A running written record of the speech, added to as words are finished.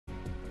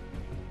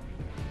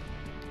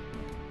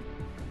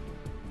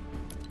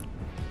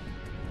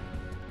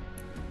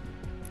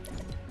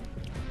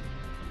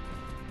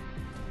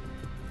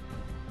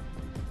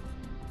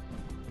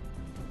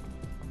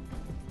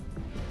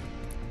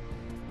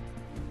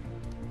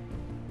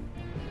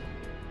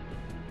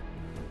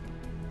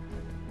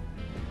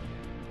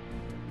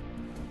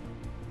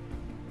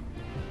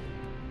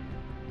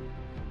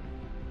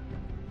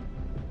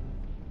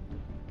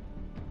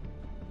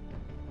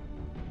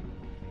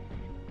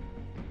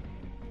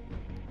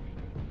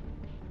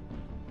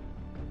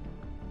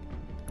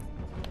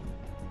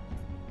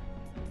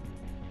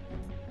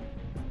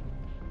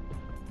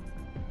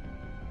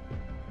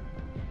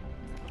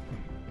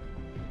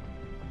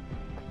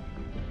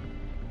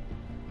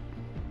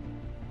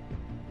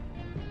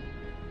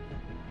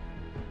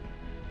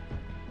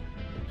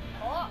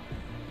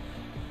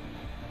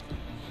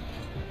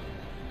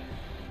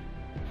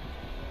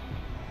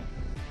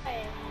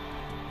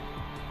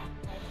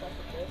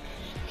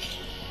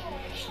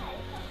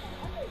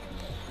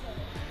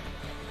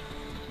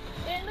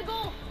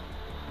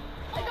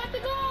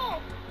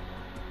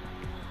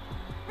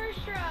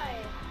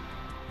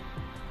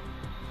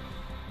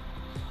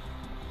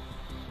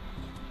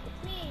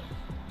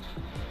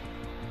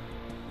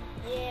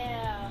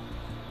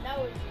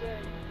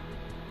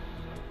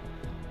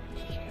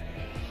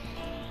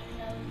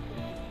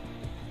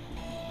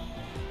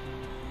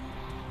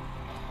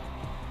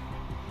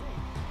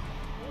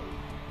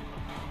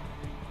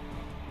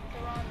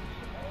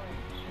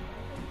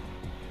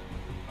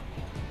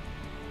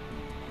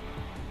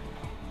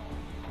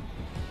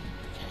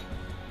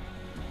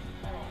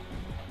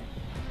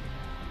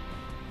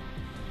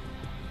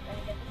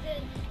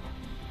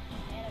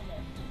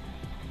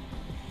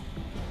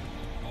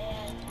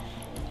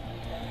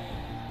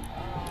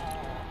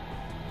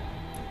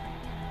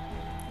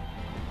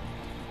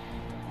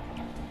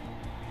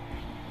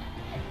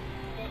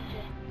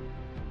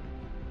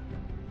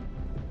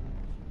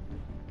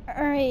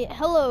Alright,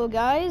 hello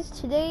guys.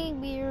 Today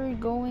we're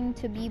going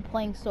to be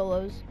playing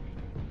solos.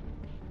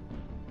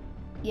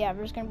 Yeah,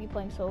 we're just gonna be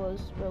playing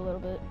solos for a little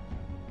bit.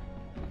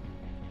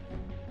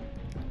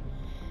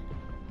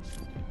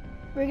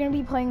 We're gonna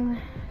be playing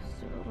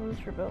solos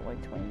for about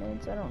like 20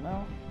 minutes, I don't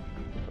know.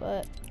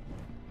 But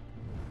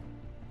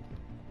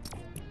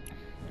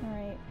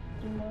alright,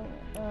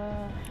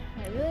 I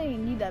really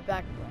need that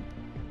background.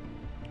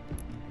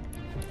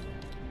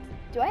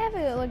 Do I have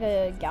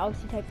a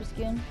galaxy type of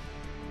skin?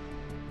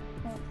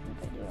 I don't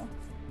think I do.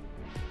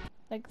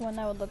 Like one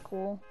that would look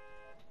cool.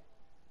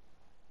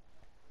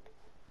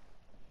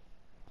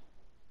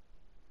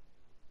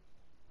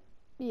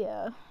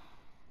 Yeah.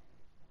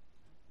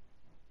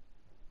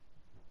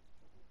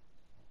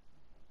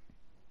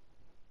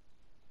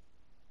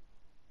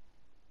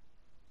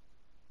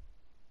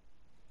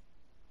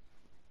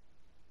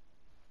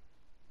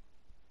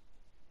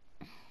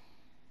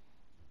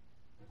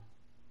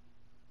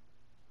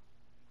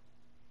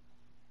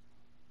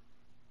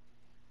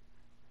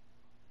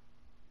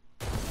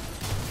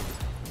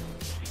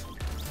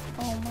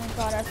 Oh my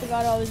god, I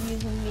forgot I was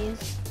using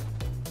these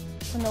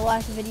from the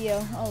last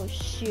video. Oh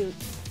shoot.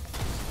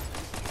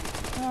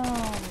 Oh my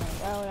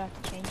god, I would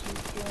have to change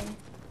these soon.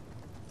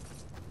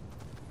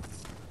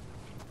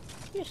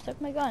 You just took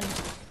my gun.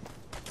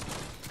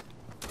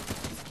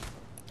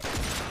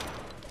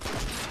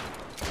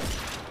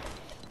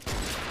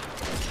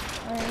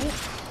 Alright.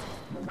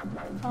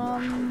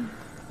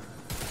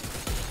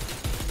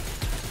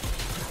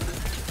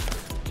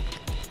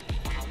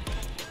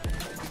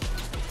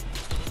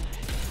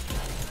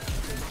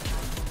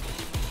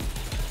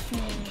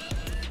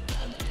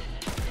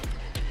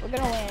 We're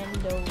gonna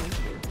land over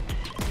here.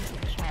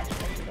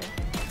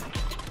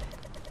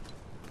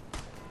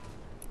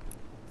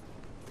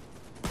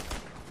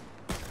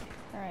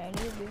 Alright, I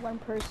need to be one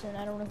person.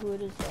 I don't know who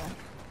it is though.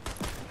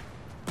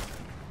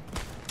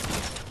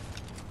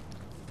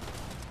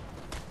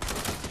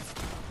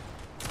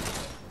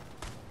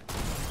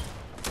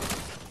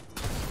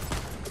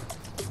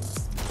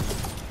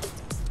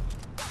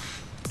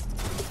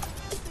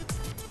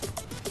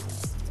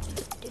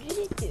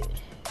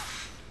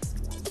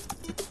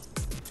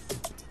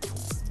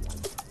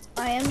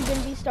 I am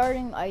going to be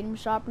starting item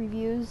shop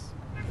reviews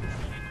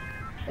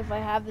if I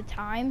have the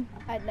time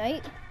at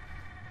night.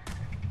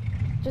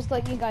 Just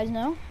let you guys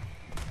know.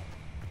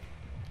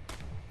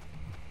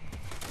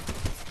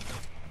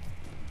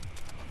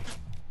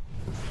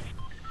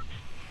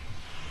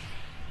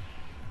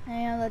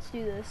 And let's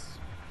do this.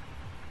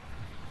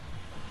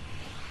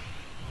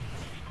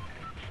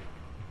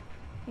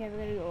 Yeah, we're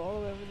gonna go all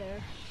the way over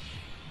there.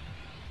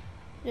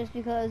 Just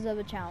because of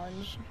a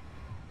challenge.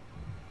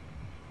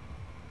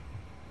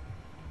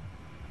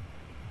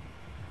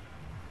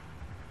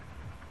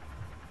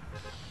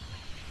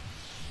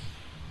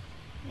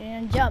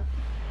 And jump.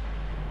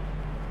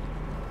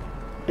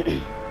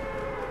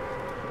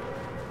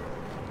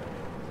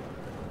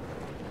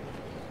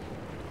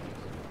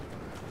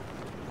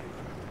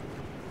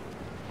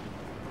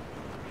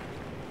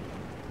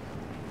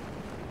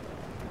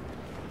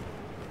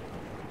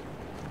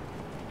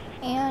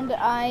 And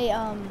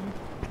I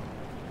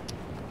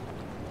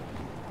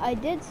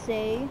did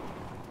say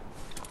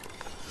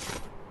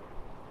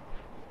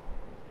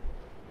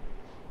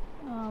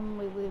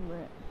wait a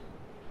minute.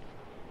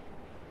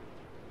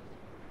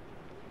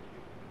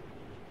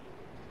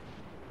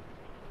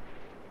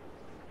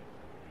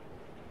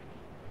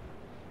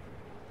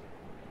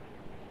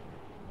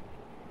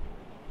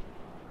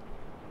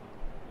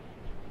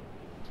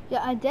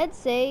 Yeah, I did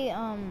say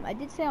on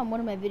one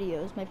of my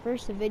videos, my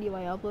first video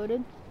I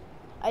uploaded,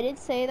 I did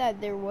say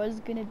that there was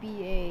gonna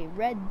be a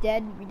Red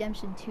Dead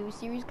Redemption 2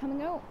 series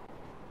coming out.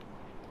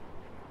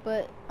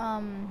 But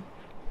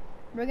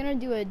we're gonna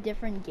do a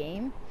different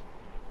game.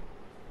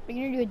 We're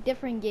gonna do a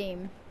different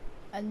game,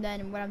 and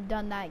then when I'm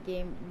done that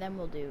game, then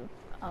we'll do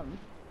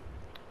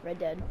Red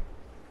Dead.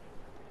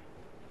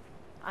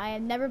 I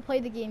have never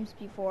played the games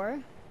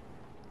before.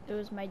 It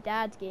was my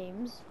dad's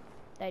games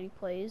that he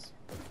plays.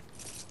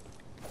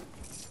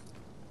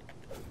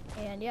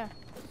 And yeah,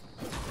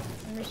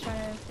 I'm just trying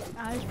to.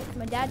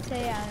 My dad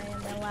say I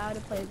am allowed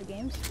to play the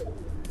games.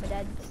 My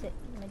dad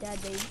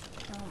did.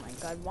 Oh my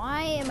god,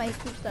 why am I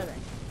keep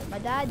stuttering? My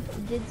dad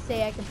did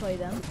say I can play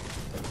them.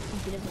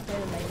 He doesn't play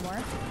them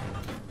anymore.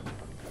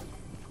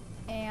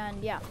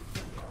 And yeah,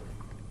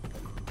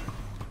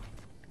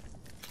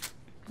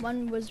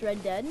 one was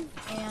Red Dead,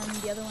 and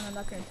the other one I'm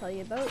not going to tell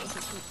you about. It's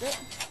a secret.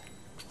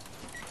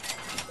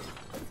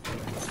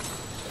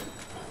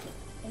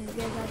 And you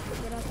guys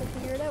have to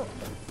figure it out.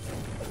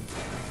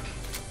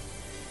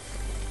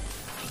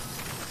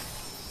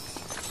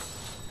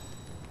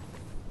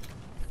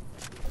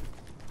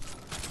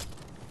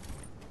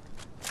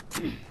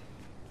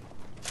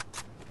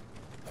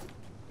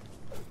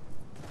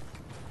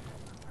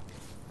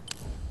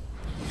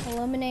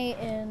 Eliminate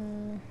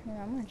and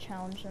yeah, I'm gonna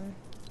challenge him.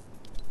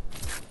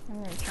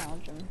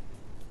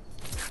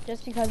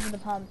 Just because of the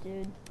pump,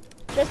 dude.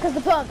 Just because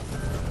the pump.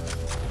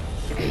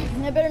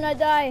 I better not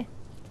die.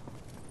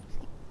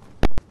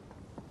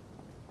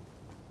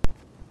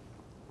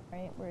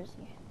 Alright, where is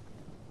he?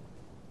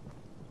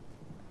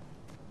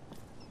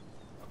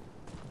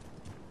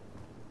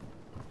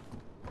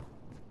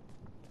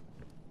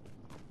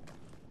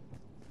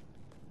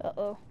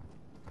 Uh-oh.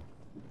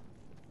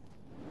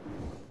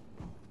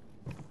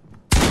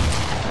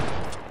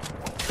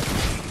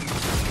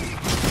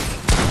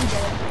 I'm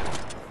dead.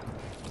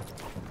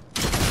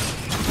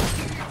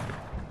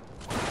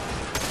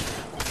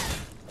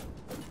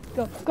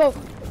 Go, go!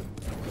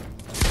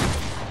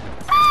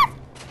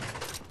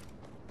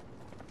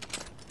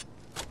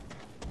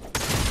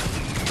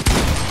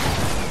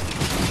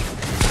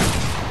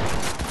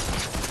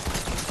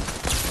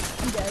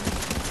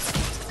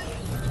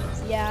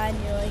 Yeah, I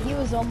knew it. He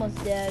was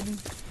almost dead.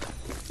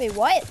 Wait,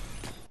 what?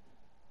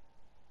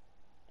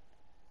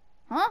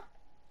 Huh?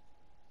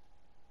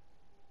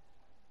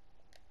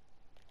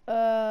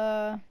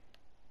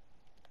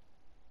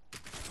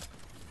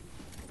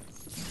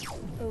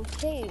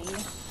 Okay.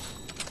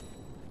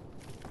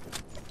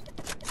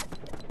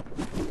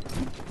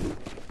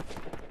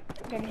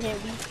 Gotta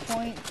hit weak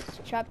points,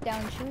 chop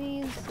down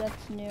trees,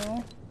 that's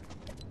new.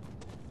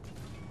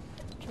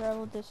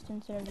 Travel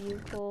distance in a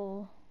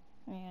vehicle,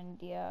 and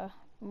yeah,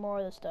 more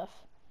of the stuff.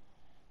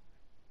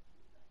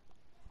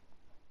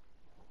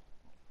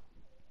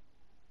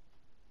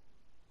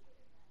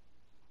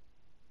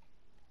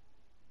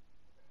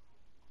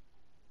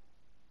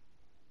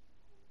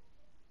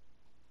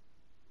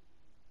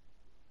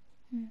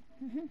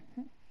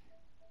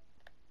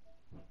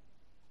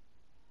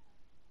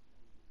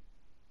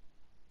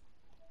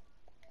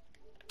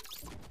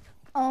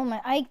 Oh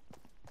my,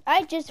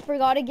 I just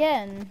forgot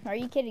again. Are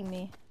you kidding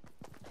me?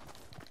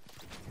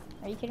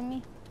 Are you kidding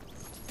me?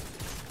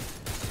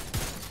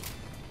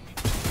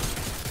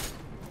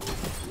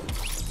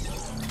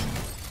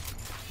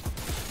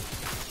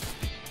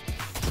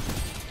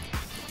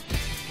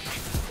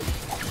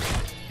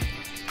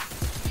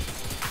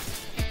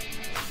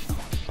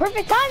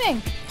 Perfect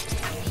timing!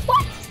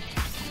 What?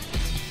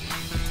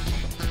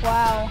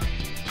 Wow.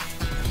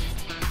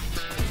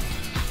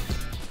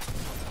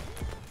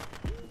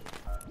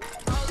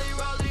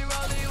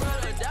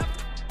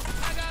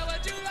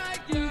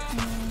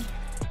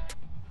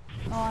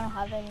 Oh, I don't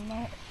have that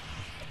anymore.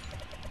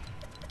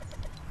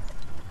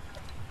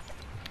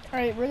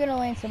 Alright, we're gonna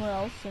land somewhere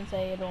else since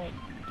I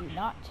do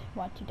not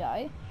want to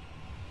die.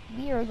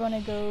 We are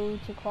gonna go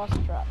to cross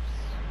drops.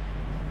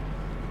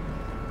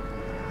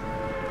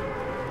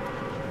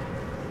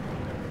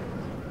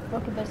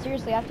 Okay, but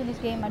seriously, after this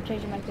game, I'm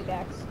changing my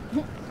pickaxe.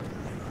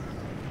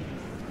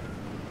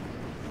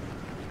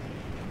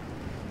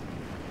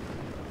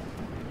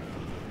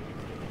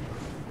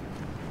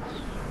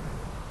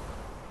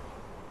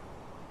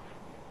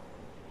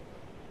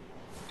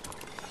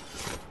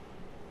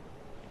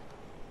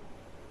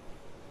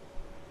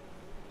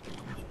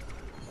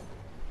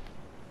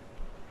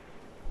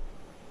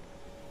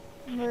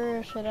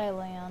 Where should I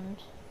land?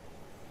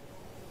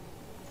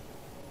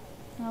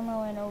 I'm gonna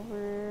land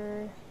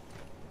over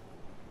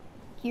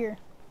here.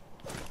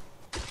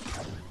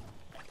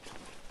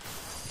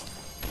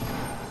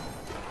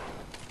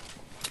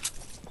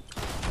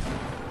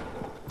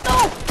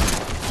 Oh!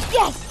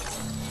 Yes!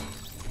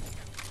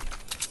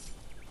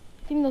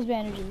 Give me those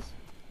bandages.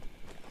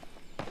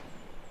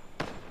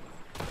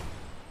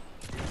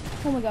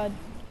 Oh my god.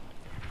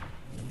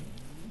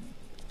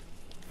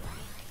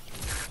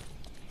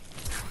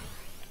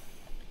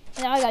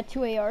 Now I got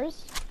 2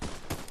 ARs.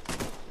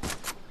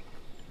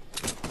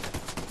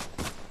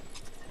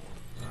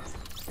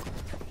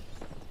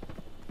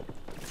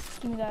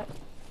 Give me that.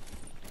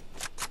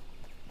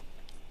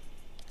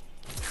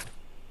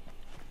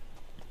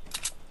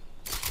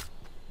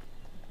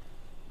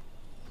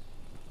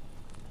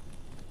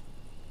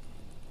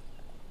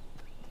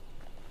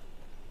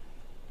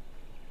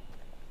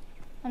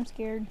 I'm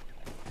scared.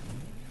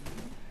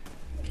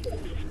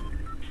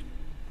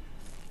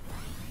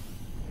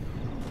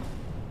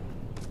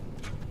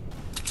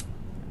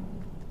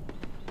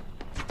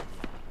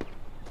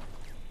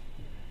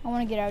 I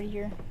want to get out of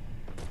here.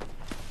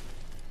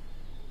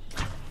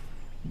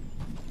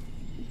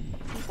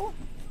 People?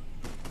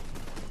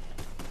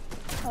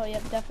 Oh,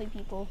 yep, definitely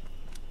people.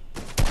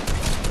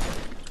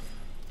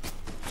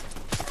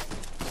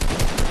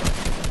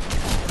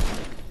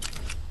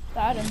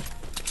 Got him.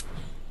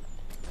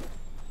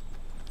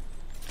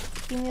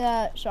 Give me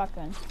that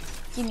shotgun.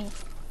 Give me.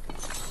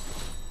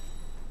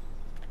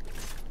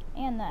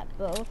 And that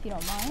bow, if you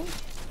don't mind.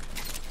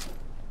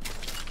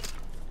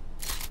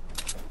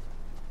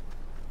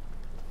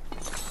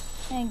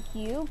 Thank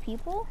you,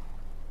 people.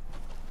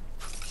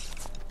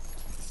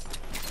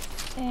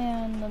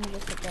 And let me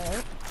just get that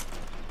out.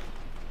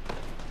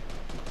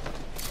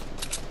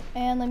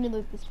 And let me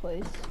loot this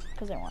place,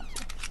 because I want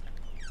to.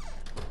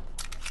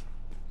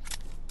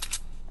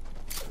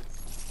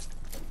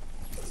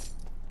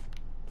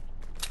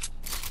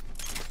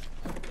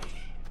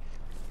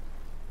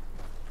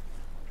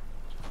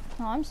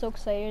 Oh, I'm so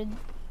excited.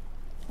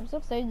 I'm so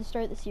excited to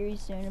start the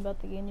series soon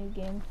about the new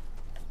game.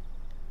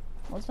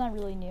 Well, it's not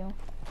really new.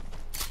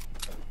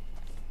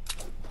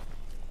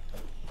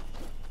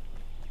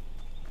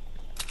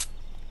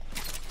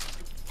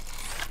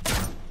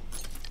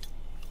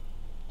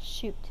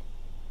 Shoot.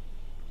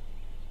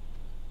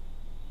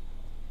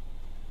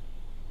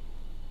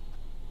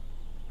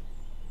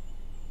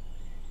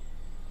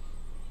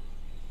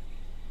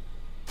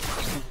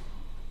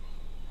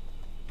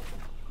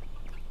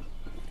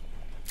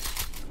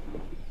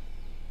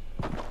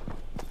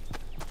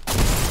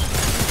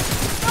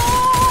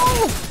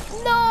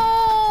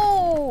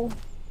 No!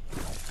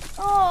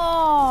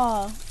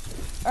 Oh!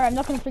 Alright, I'm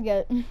not gonna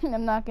forget.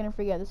 I'm not gonna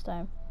forget this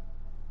time.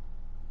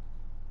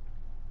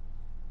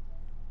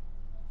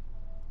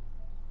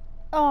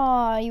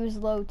 Oh, he was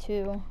low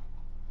too.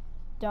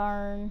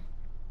 Darn.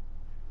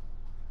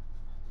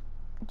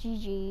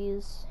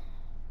 GG's.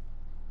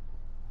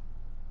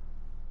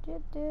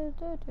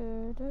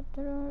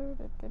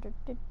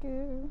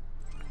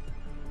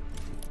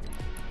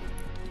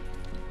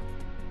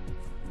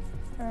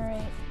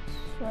 Alright,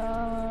 so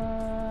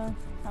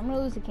I'm gonna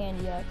lose the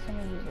candy axe. I'm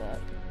gonna use that.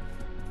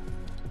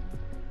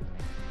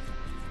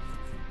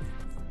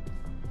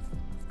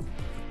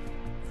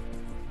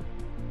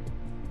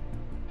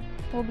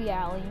 We'll be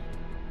Allie.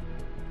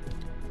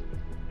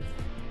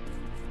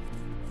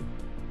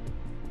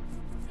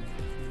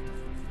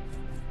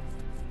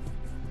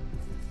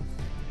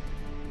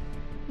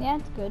 Yeah,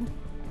 it's good.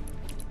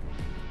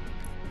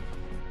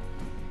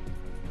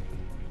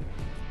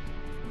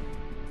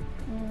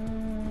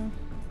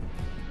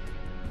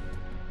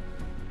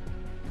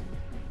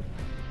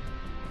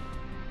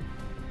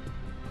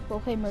 We'll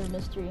play Murder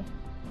Mystery.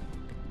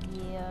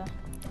 Yeah.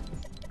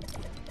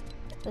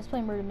 Let's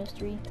play Murder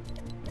Mystery.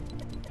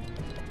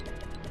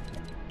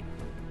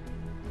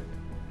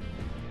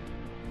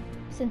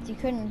 Since you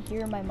couldn't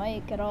hear my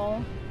mic at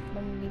all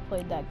when we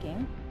played that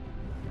game.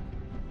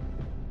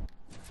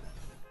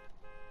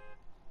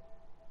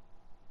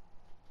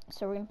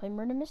 So we're gonna play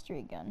Murder Mystery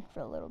again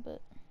for a little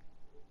bit.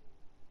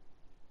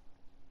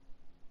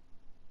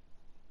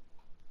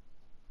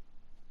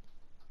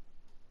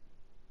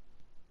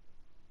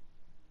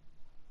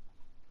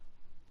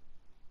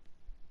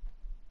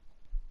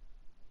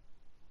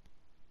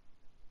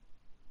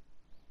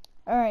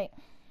 All right.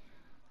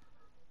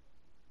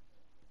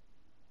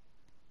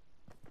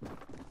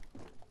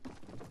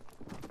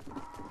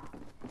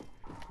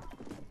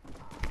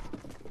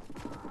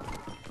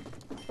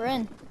 We're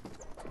in.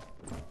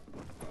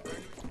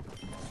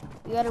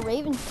 You got a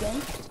Raven skin.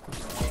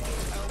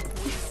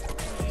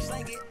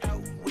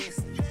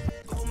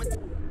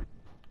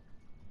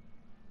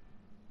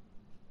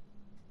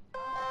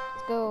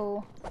 Let's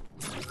go.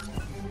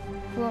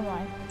 Who am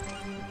I?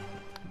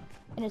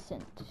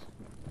 Innocent.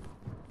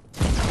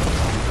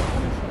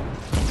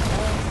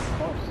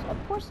 Of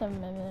course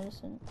I'm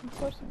innocent. Of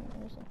course I'm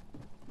innocent.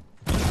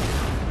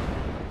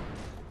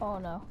 Oh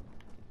no.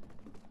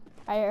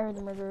 I heard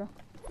the murderer.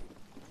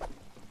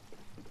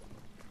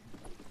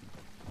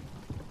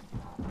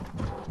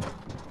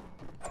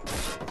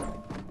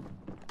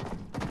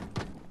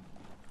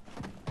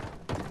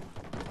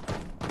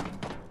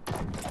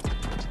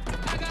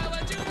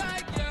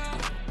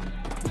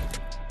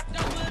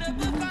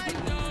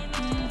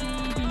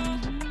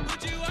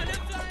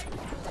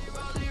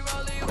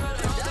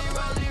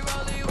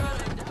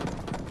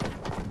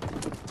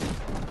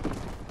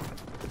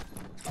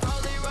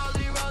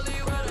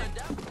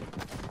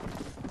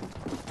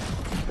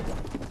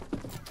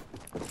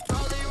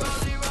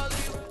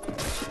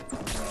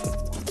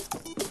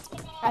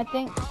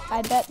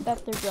 I bet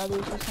that they're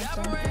brothers or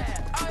something.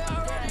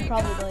 And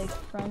probably like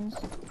friends.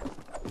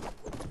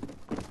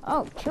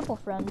 Oh, triple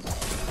friends.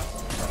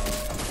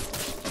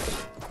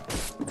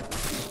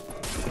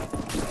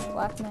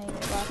 Black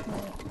Knight, Black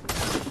Knight.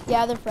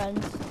 Yeah, they're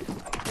friends.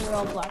 They're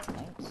all Black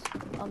Knights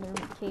on their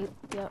cape,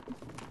 yep.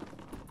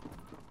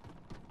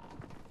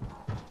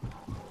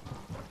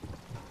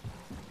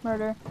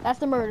 Murder. That's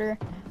the murder.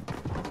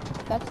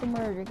 That's the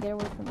murder. Get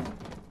away from me.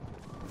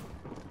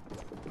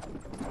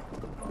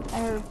 I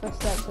heard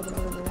footsteps of the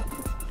murder.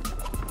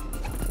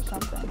 Or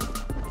something.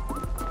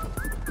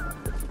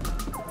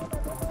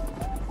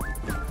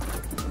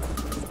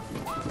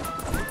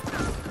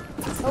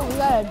 Oh, we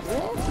got a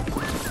drift?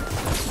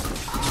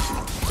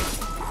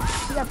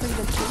 We got pretty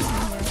good shooting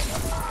here.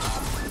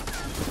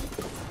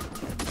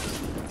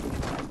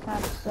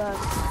 Kinda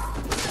sucks.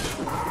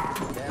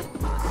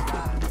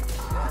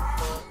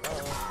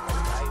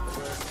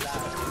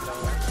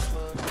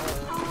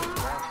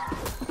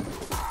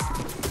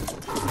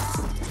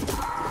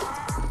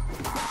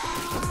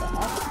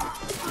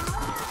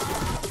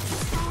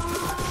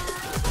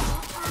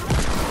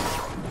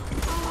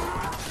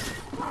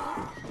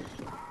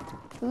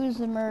 Who's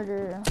the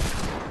murderer?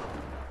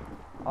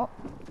 Oh.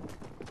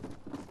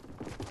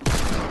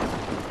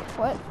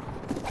 What?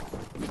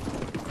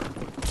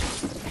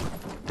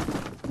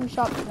 Who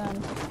shot the gun?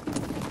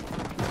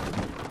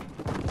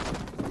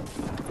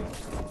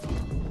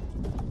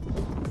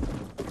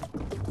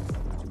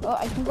 Oh,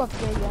 I can go up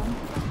here again.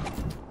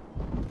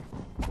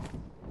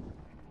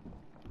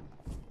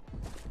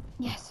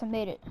 Yes, I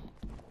made it.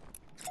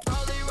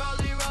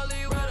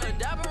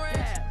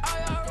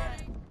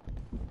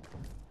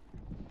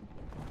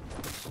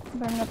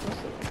 Burning up the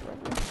safe,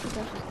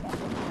 because she's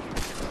camping.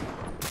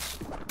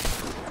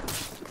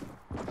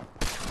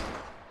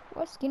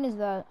 What skin is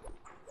that?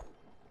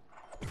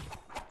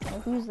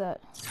 Oh, who's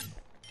that?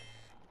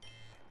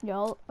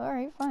 Y'all,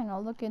 alright, fine.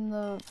 I'll look in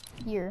the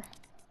here.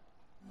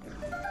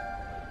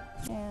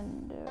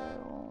 And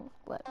won't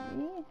let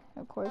me.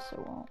 Of course it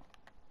won't.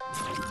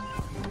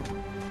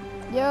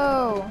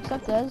 Yo, what's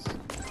up, Des?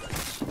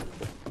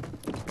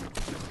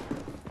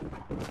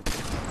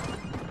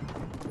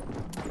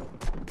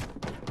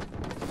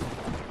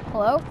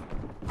 Hello?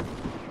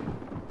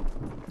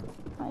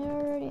 I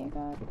already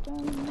got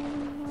done.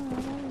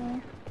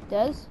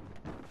 Des?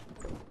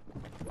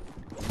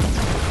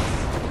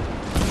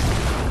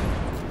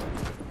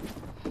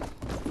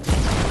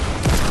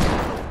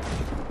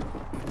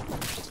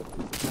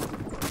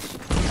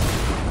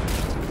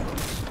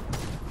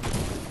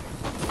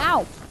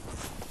 Ow!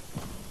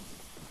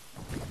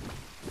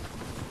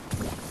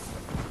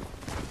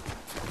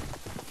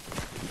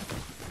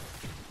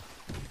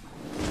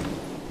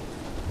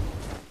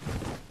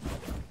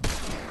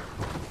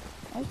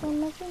 I don't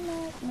nothing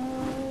that no.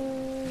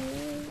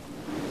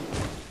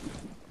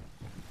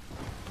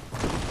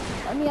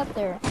 Let me up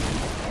there.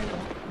 There you go.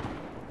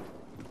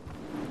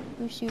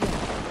 Who's shooting?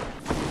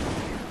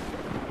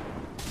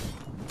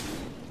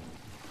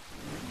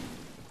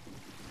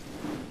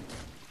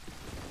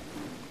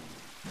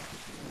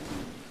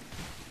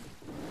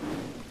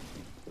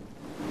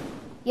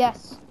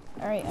 Yes.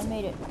 Alright, I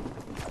made it.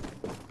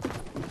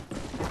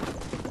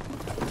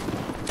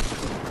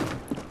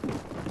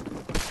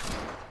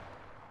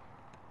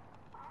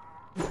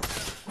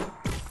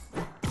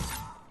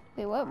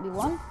 Wait, what? We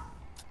won?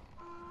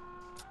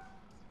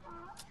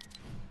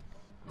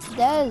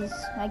 Des,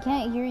 I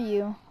can't hear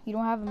you. You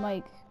don't have a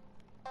mic.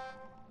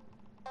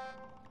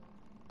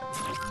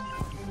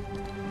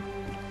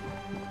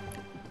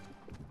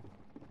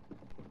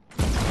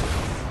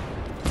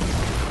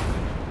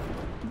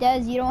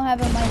 Des, you don't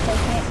have a mic. I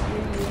can't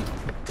hear you.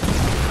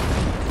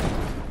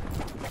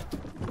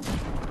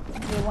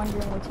 You're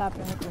wondering what's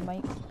happening with your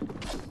mic.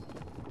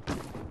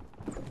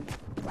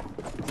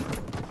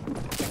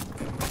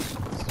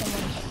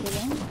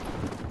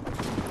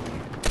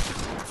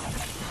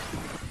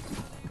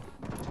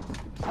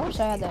 I wish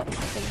I had that.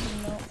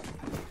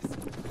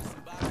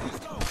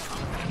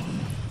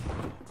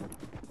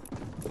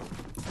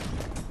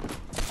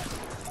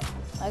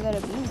 I got a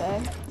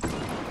beanbag.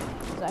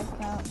 Does that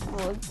count?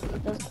 Well,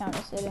 it does count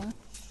as sitting.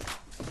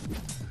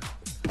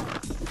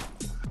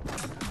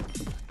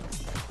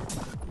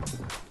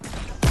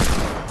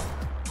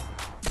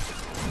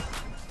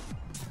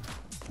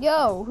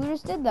 Yo, who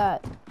just did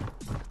that?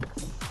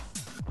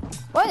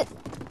 What?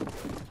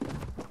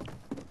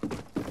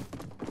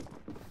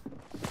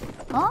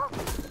 Huh?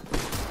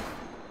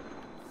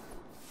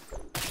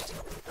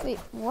 Wait,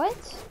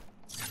 what?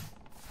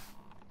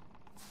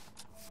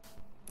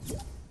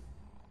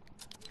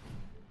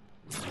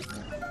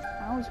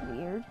 That was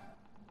weird.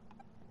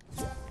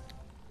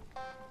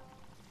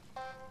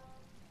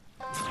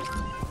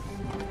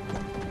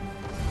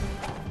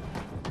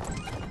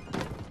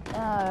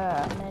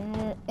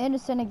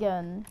 Innocent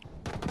again.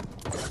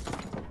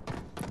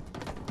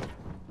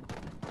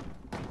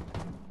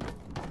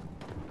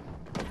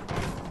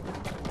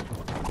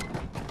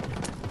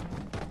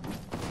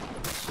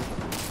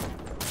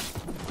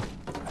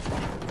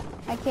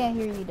 I can't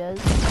hear you, Des.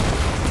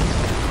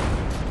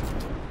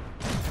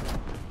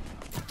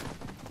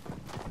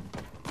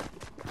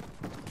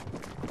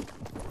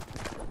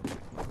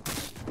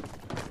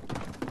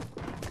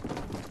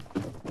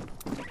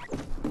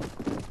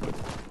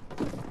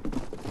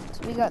 So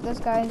we got this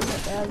guy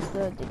as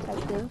the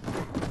detective.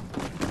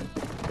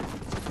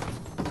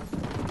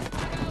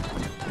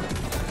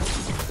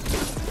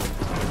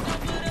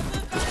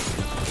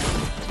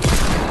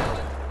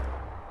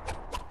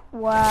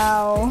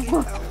 Wow.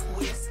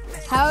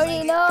 How do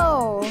you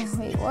know?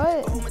 Wait,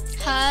 what?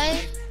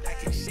 Hi.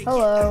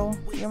 Hello.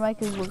 Your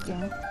mic is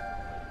working.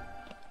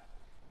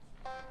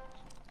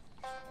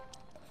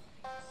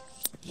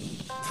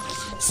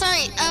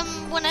 Sorry,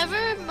 whenever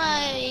I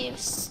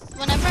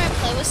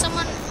play with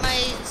someone, my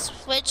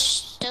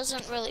Switch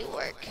doesn't really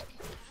work.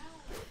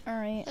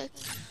 Alright.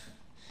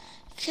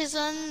 Cause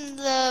on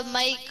the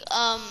mic,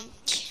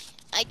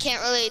 I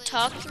can't really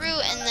talk through,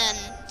 and then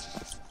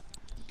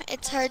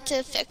it's hard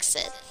to fix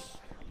it.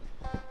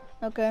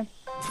 Okay.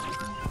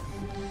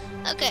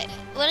 Okay,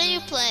 what are you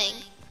playing?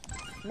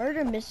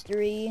 Murder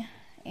mystery,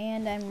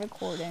 and I'm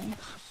recording.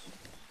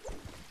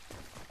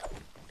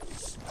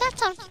 That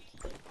sounds.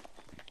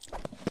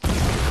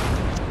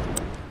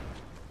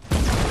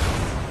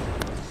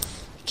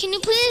 Can you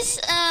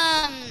please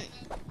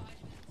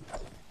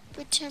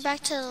return back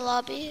to the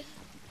lobby?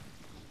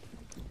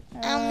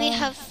 I only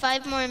have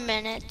 5 more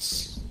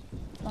minutes.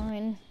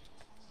 Fine.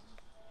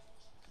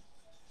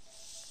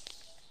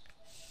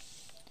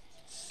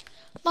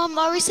 Mom,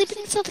 are we sleeping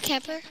inside the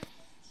camper?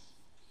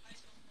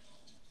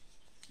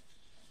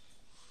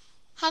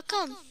 How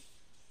come?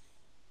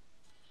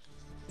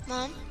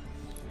 Mom?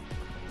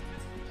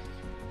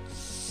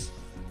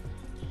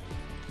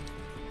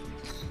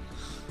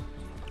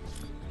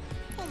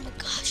 Oh my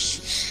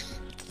gosh.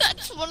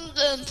 That's one of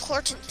the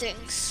important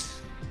things.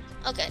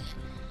 Okay.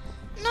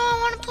 No, I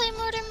want to play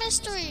Murder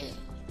Mystery.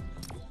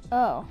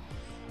 Oh.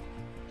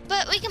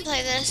 But we can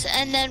play this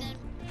and then.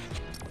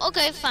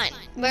 Okay, fine.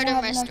 We don't Murder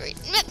have enough Mystery.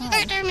 time.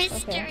 Murder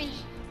Mystery. Okay.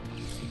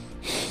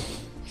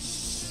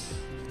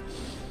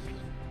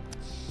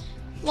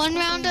 One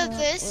round of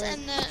this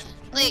and then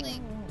like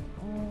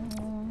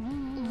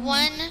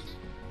one.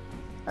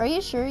 Are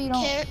you sure you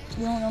don't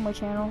know my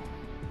channel?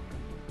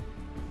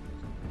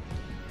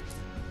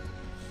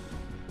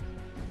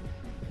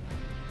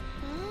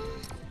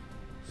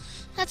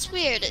 That's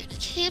weird. It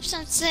keeps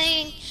on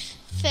saying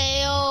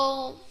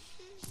fail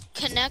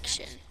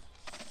connection.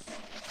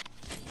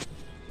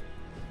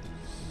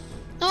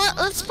 You know what?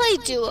 Let's play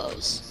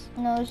duos.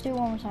 No, let's do it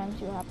one more time,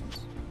 see what happens.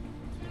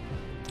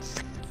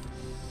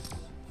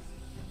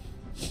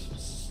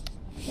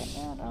 Get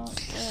that out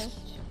first.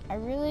 I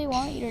really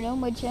want you to know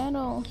my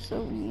channel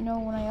so you know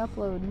when I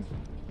upload.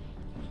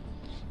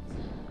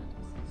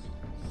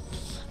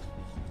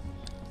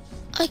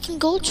 I can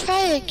go try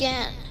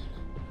again.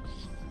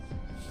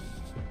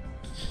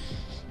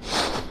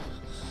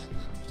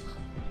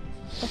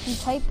 If you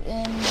type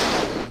in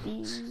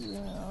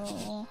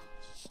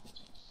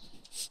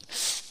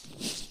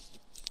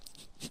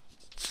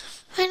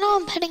I know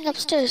I'm heading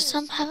upstairs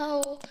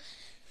somehow.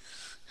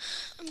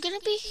 I'm gonna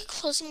be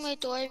closing my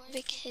door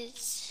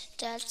because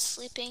Dad's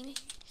sleeping.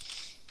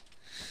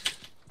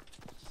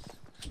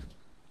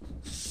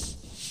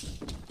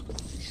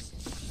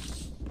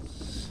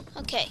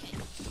 Okay.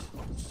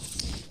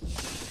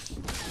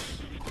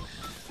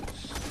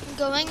 I'm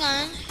going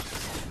on.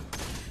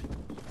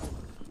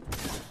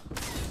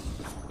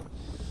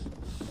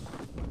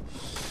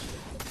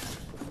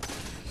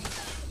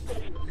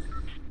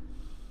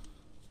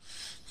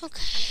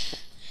 Okay.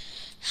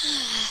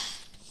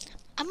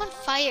 I'm on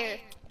fire.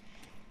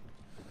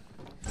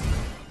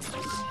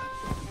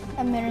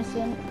 I'm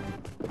innocent.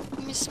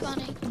 I'm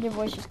respawning. Your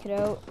voice just cut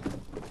out.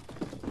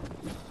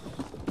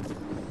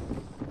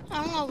 I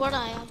don't know what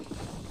I am.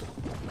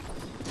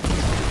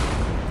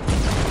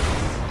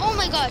 Oh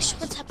my gosh,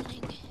 what's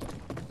happening?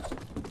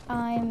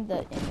 I'm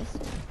the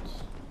innocent.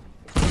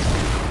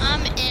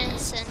 I'm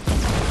innocent.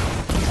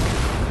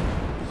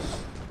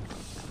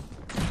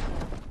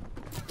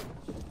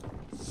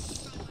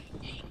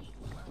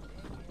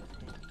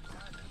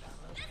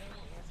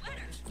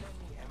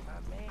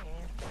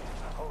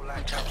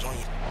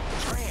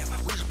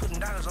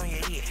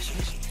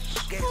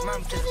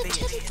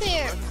 Teddy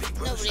bear.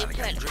 Nobody put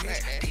a murder.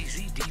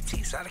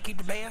 I keep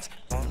the bands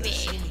on the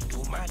city,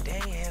 do my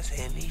dance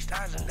in these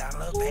 $1,000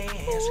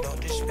 pants. Don't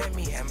disrespect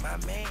me and my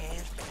man.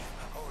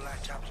 A whole lot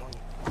of chops on you.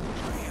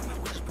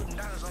 We just putting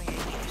dollars on your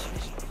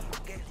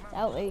head.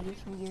 That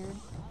lady's weird.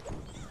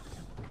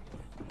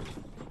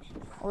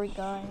 Or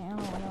guy, I don't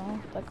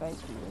know. That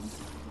guy's weird.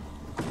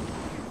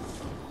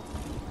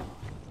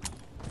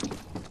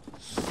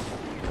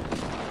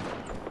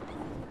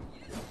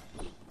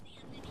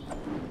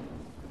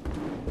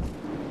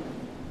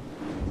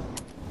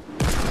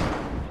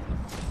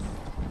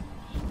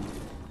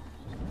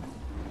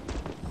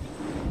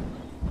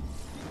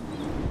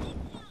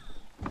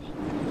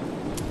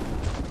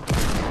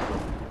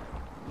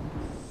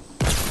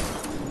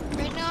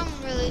 Right now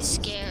I'm really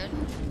scared.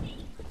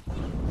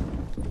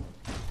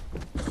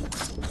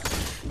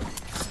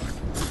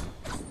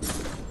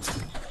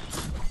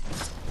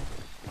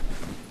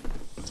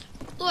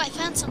 Ooh, I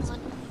found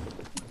someone.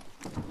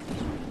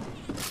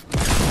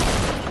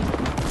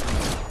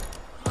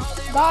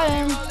 Got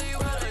him!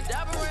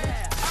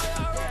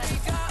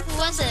 Who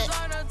was it?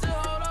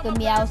 The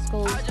meow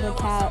skulls, the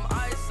cat.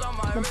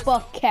 The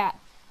buff cat.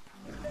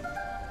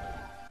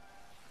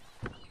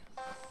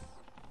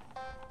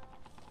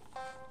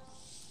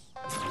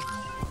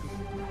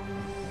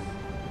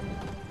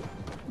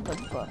 The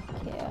buff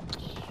cat.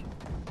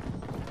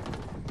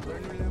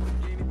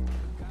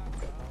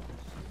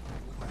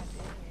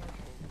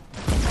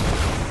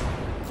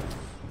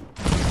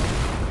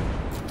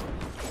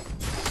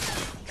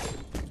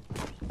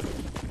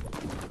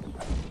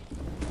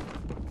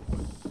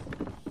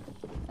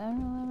 I don't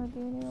know how to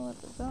do what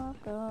the fuck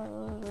goes.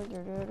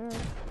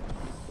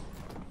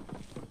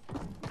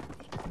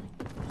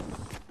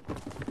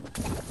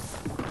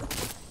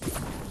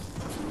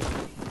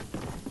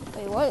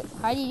 Wait, what?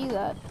 How do you do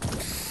that?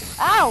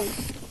 Ow!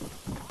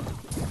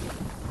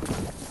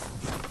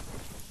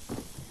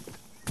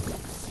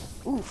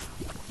 Ooh.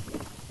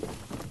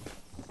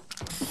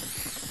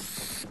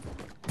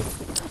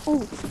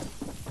 Ooh.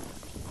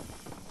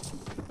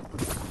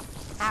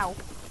 Ow.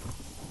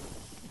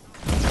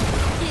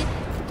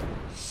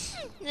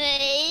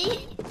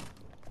 Hey.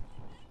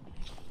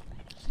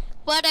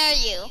 What are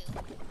you?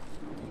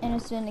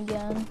 Innocent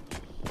again.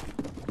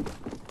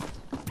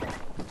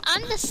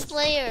 I'm the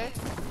Slayer.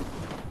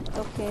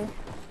 Okay.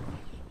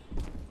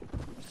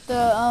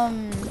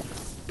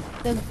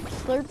 The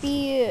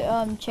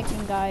Slurpee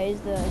chicken guy is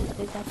the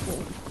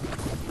detective.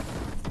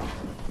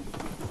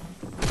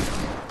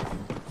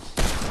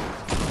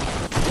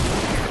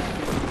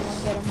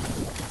 I'll get him.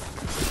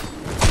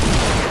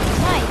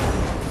 Nice.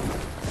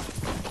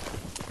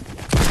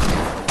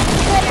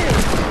 Better.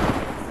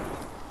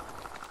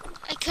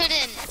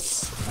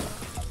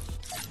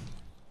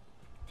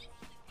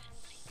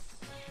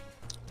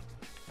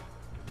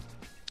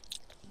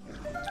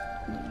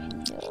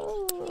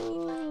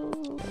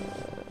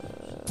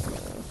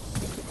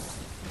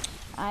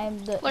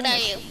 I'm the What are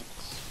you?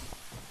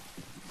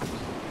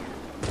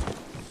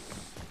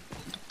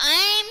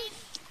 I'm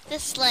the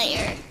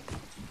Slayer.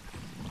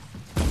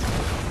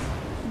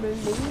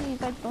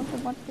 Please, I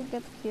don't want to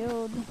get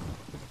killed.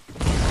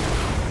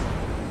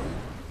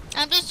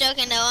 I'm just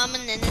joking though, I'm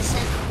an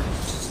innocent.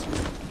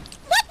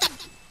 What the?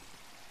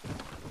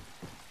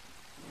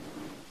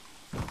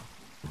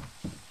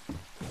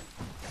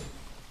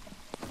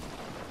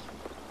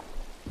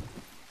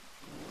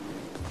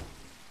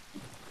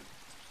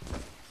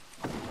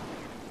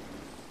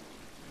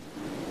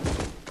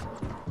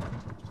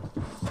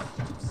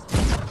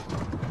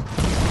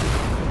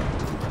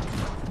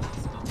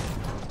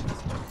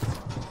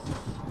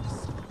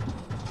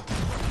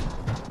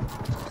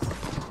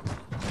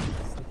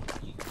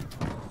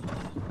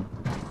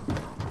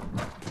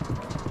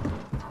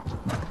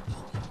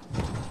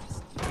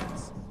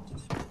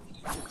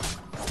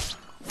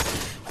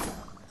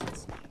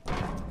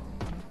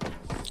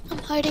 I'm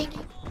hiding.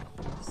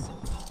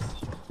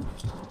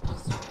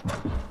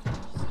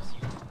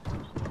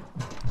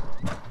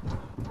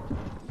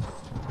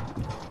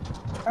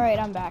 Alright,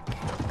 I'm back.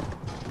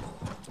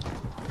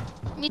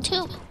 Me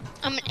too.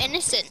 I'm an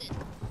innocent.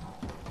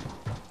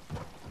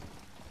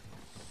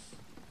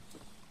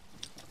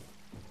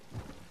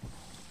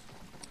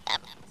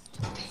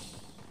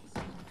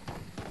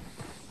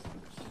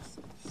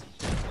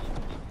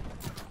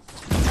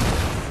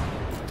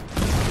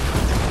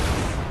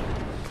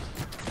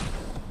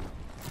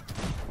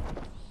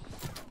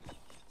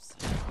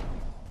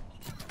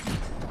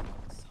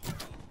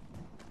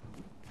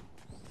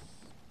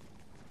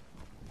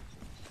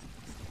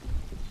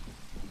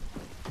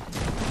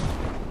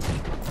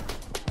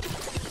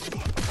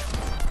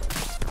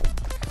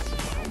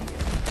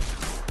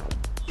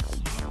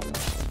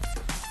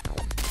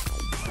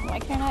 Why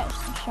can't it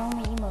show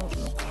me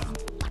emotes?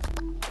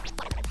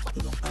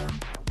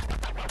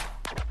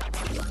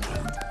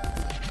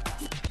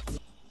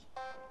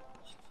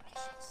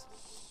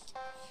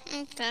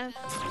 Okay.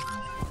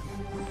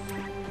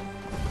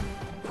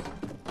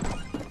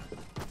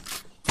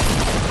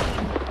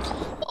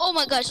 Oh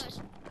my gosh.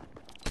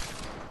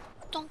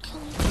 Don't kill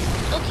me.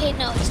 Okay,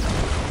 no, it's not.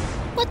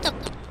 What the?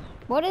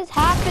 What is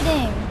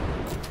happening?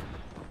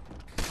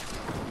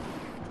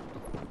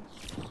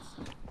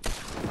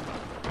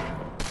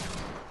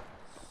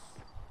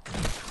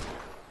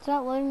 It's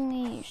not letting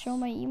me show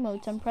my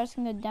emotes. I'm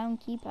pressing the down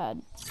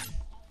keypad.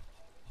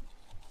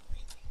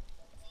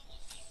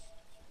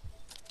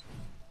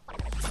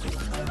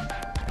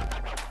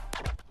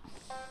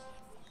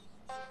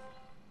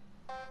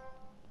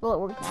 Will it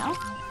work now?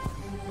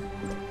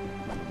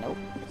 Nope.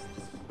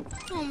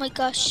 Oh my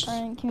gosh.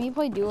 Can we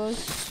play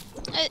duos?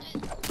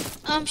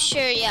 I'm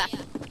sure, yeah.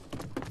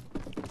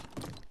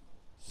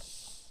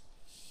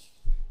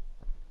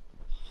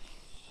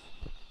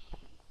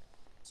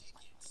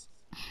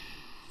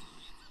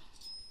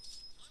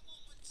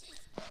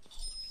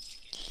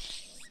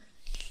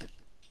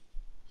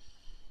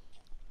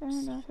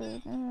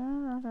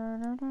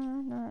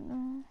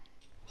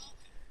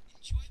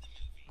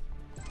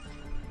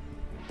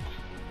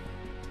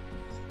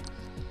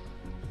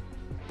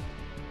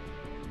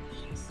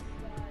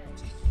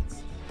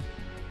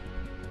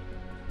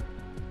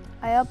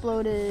 I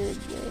uploaded.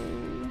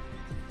 Yay.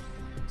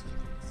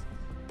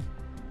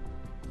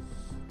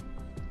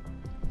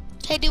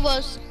 Hey,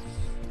 duos.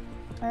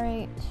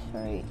 Alright,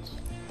 alright.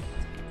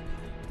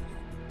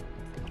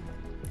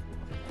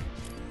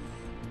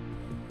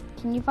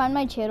 Can you find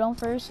my channel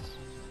first?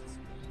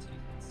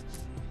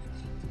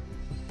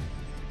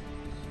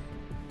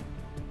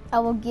 I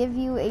will give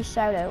you a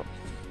shout out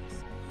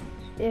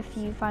if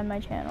you find my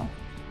channel.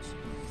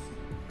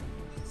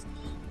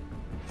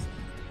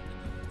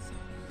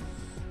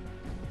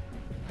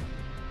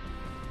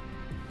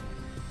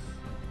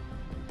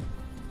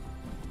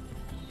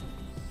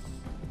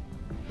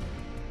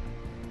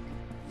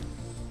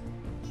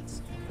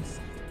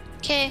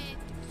 Okay,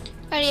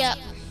 hurry up.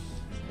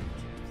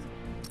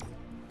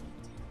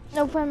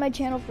 No, find my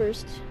channel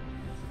first.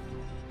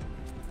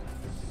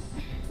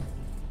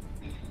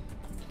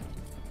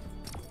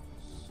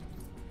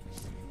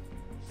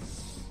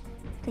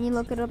 Can you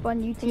look it up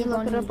on YouTube? Can you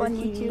look it up on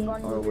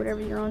YouTube or whatever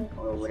you're on?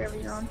 Or whatever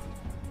you're on.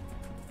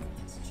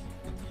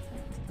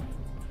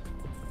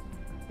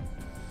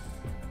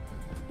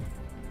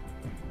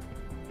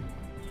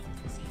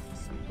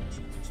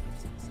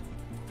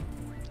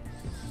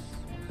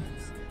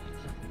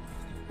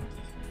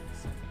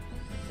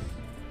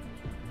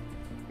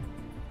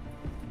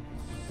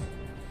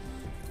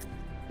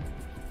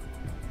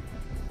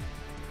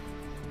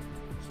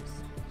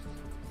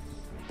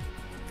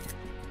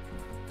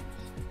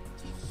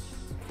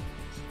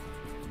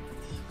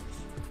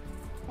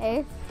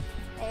 Hey,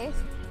 hey.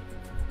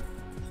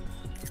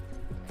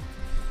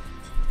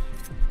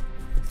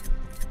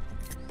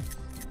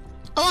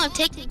 Oh, I'm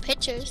taking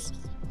pictures.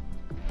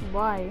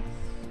 Why?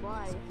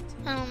 Why?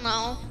 I don't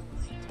know.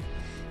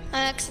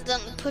 I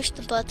accidentally pushed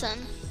the button.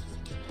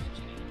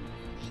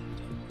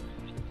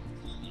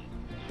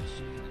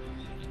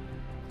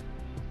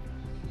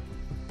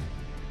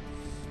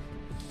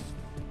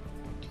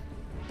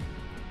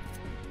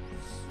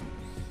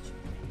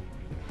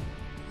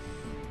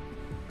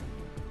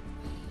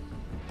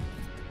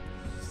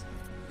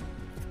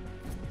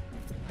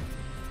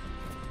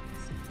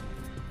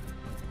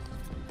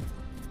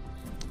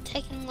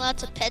 taking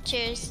lots of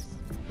pictures.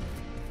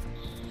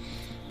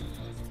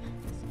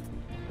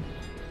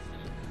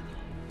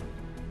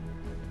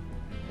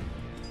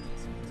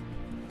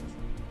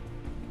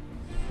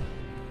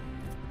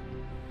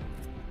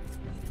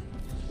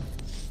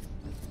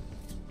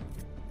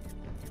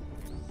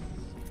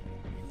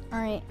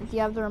 Alright, do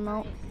you have the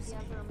remote?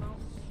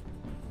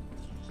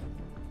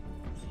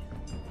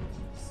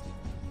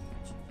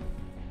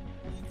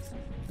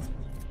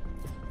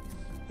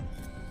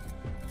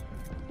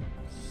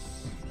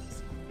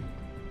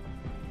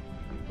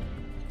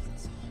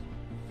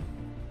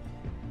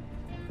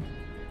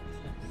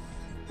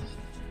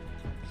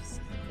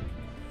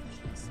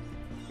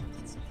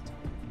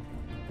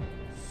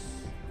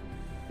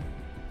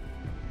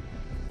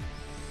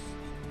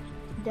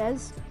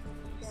 Des,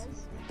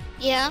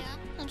 Yeah,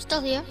 I'm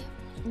still here.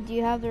 do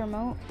you have the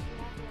remote?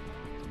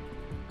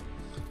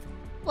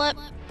 What?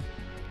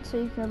 So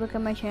you can look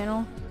at my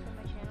channel?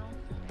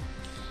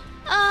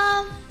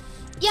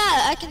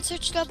 Yeah, I can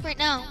search it up right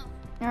now.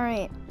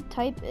 Alright,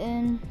 type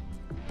in,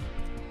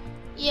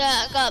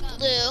 Yeah, I got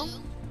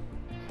blue.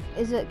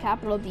 is it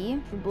capital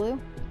B for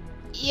blue?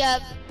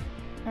 Yep.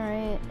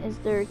 Alright, is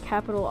there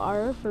capital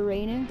R for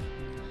raining?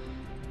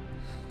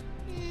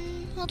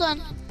 Hold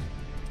on.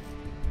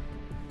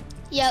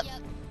 Yep.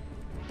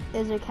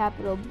 Is there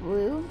capital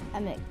blue? I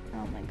mean,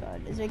 oh my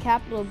god. Is there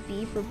capital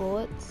B for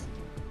bullets?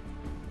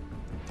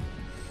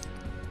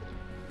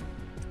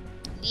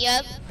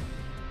 Yep.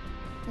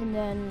 And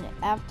then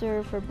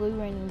after for blue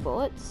raining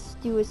bullets,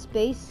 do a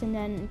space and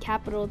then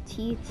capital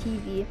T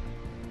TV.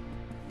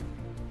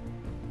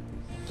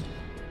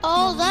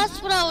 Oh,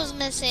 that's what I was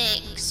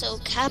missing. So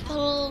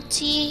capital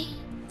T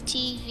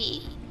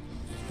TV.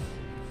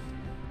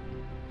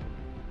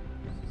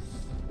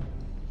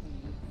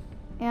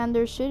 And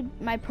there should,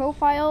 my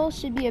profile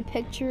should be a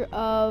picture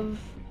of,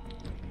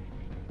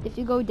 if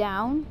you go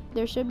down,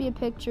 there should be a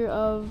picture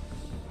of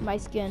my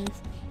skin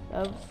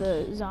of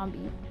the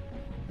zombie.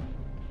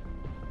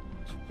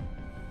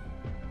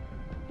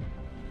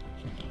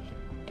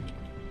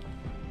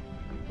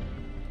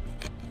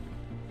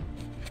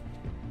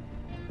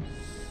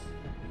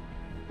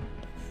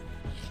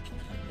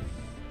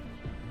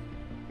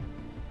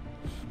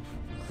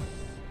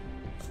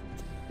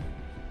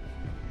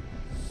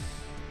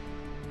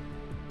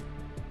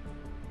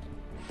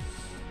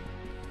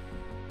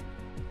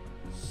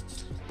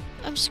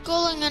 I'm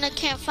scrolling and I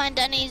can't find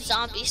any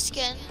zombie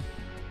skin.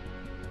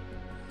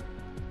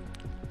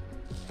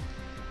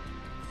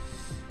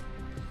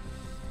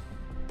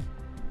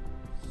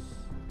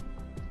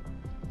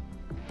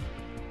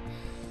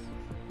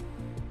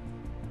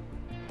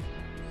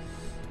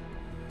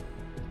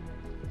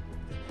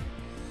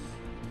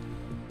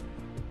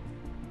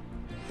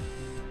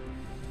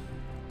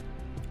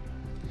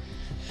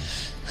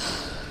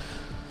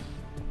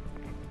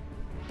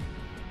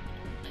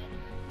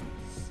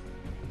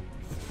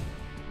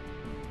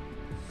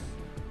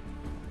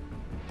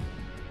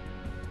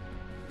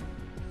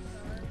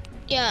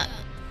 Yeah,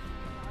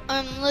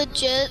 I'm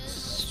legit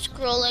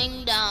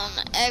scrolling down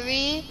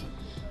every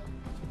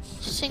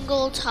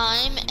single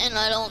time and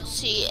I don't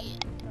see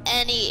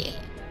any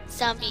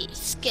zombie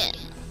skin.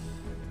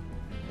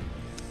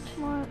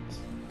 What?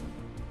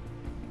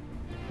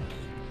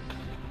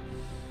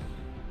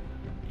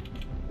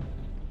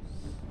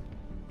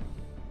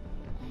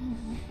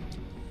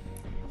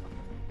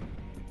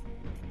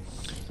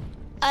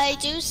 I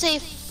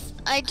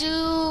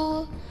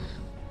do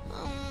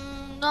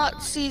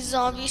not see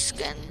zombie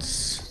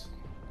skins.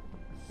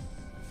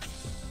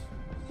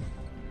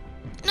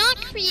 Not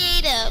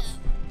creative.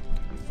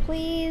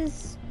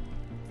 Please.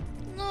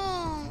 No.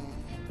 I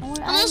want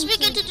Unless we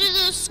items get to do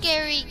those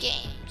scary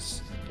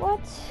games. What?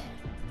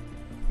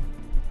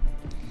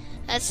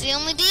 That's the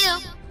only deal.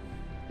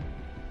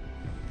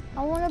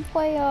 I want to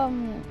play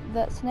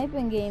that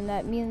sniping game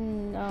that me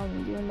and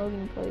you and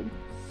Logan played.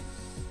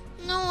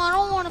 No, I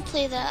don't want to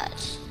play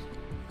that.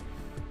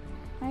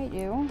 I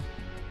do.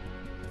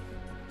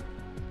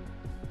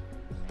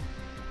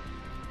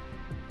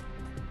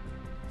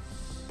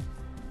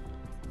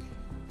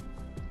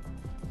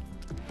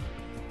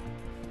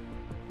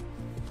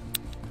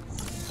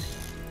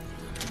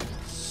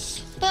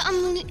 But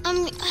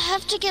I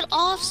have to get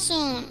off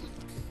soon.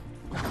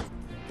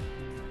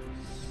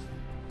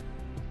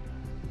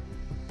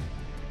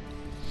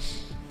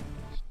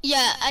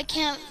 Yeah, I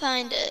can't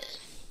find it.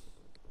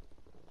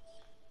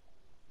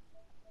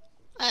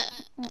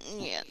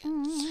 Yeah.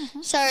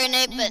 Sorry,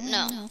 Nate, but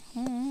no.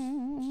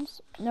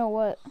 No,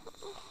 what?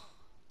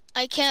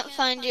 I can't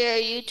find your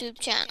YouTube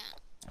channel.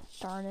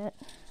 Darn it.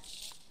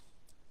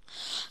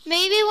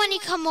 Maybe when you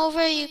come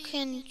over, you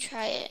can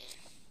try it.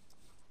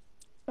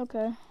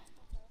 Okay.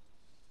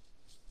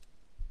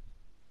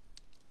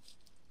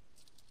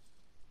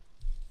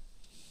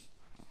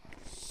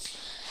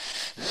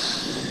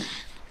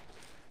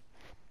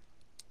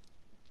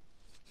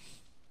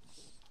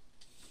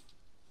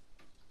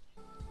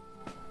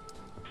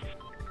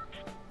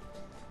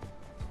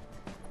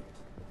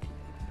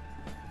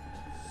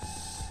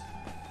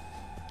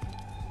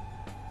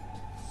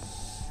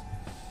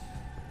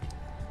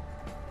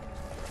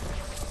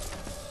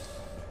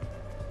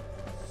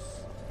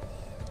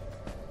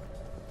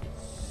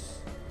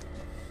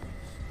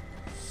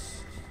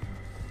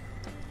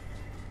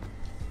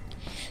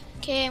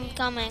 Okay, I'm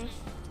coming.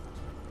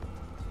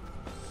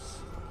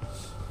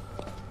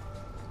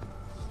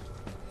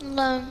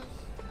 Alone.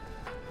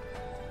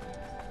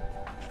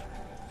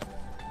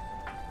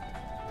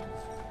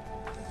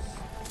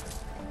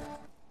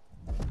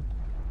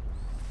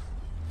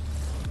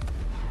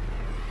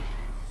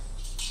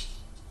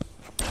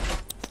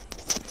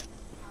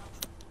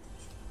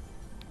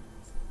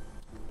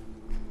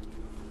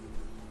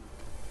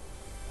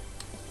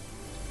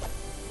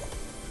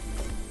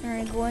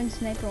 Alright, go and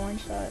sniper one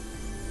shot.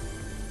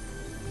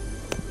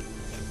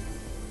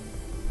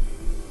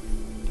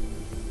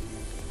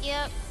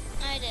 Yep,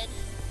 I did.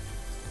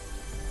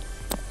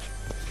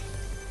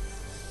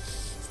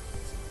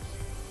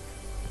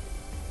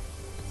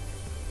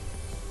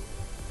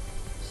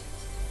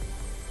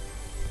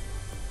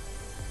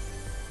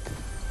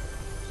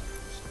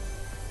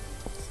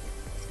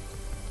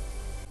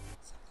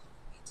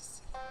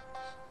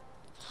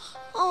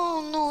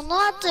 Oh no,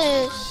 not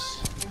this.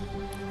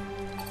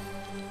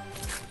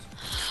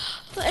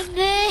 But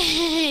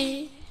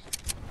nay.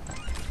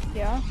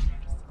 Yeah?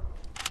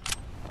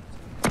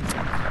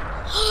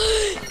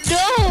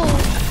 No!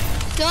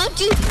 Don't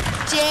you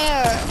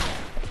dare!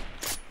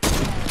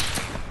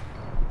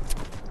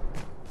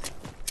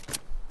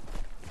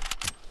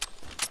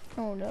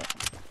 Oh no.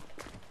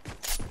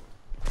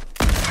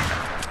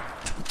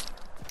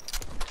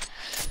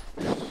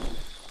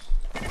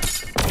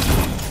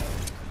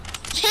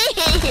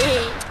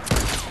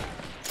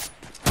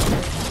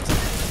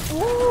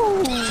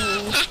 Ooh!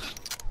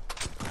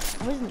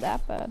 It wasn't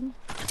that bad.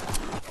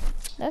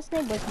 That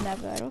snake wasn't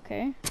that bad,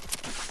 okay.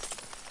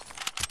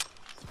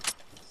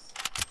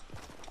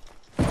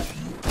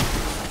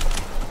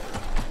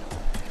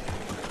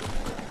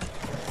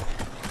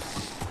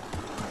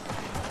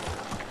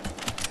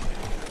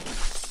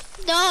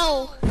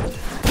 No!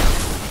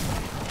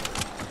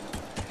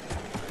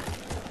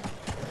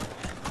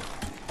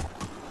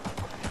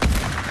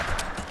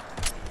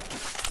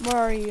 Where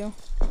are you?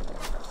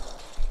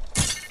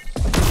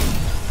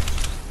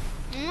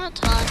 I'm not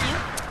telling you.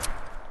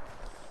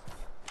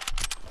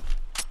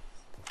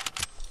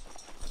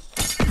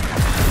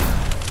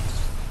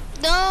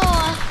 No!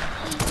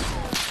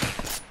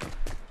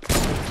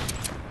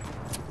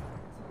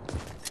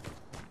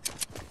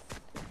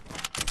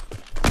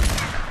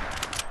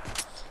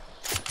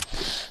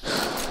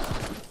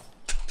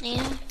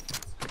 Yeah.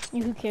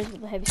 Who cares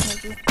about the heavy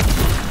sniper?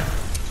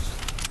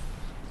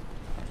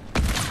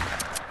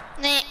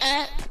 They,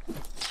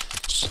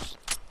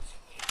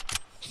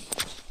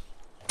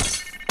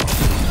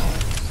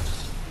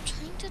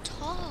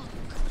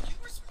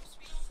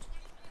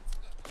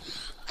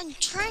 I'm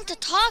trying to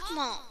talk,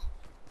 Mom.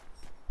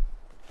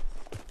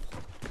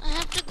 I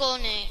have to go,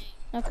 Nate.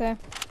 Okay.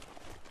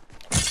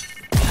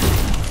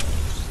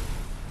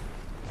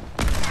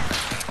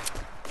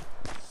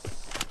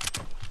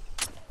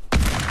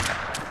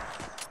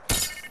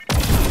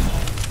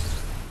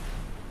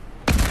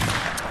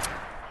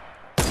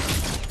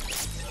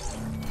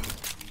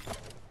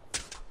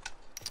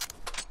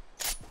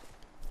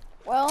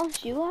 Well,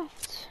 she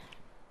left.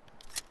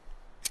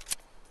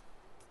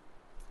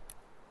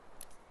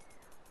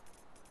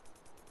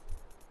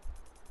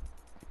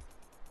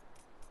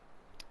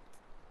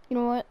 You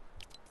know what?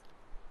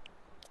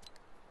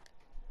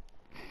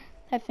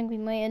 I think we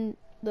might end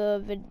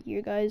the video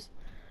here, guys.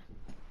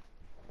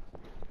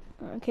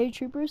 Okay,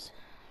 troopers.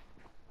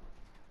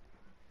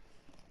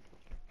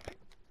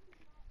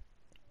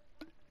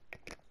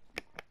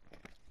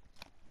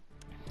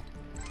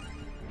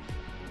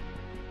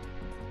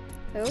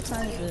 Wait, what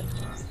time is it?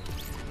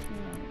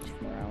 2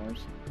 more hours.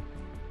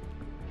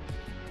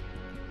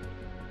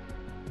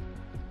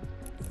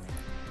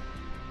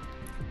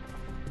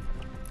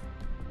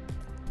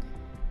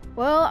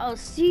 Well, I'll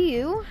see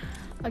you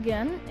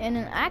again, and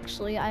then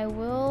actually I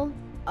will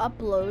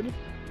upload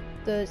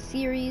the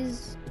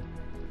series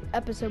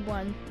episode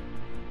 1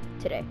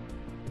 today.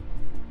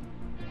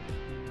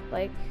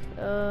 Like,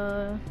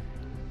 I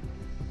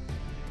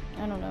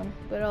don't know,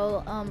 but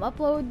I'll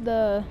upload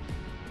the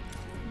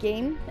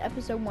game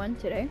episode 1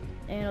 today,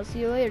 and I'll see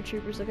you later,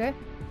 troopers, okay?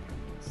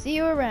 See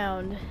you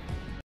around.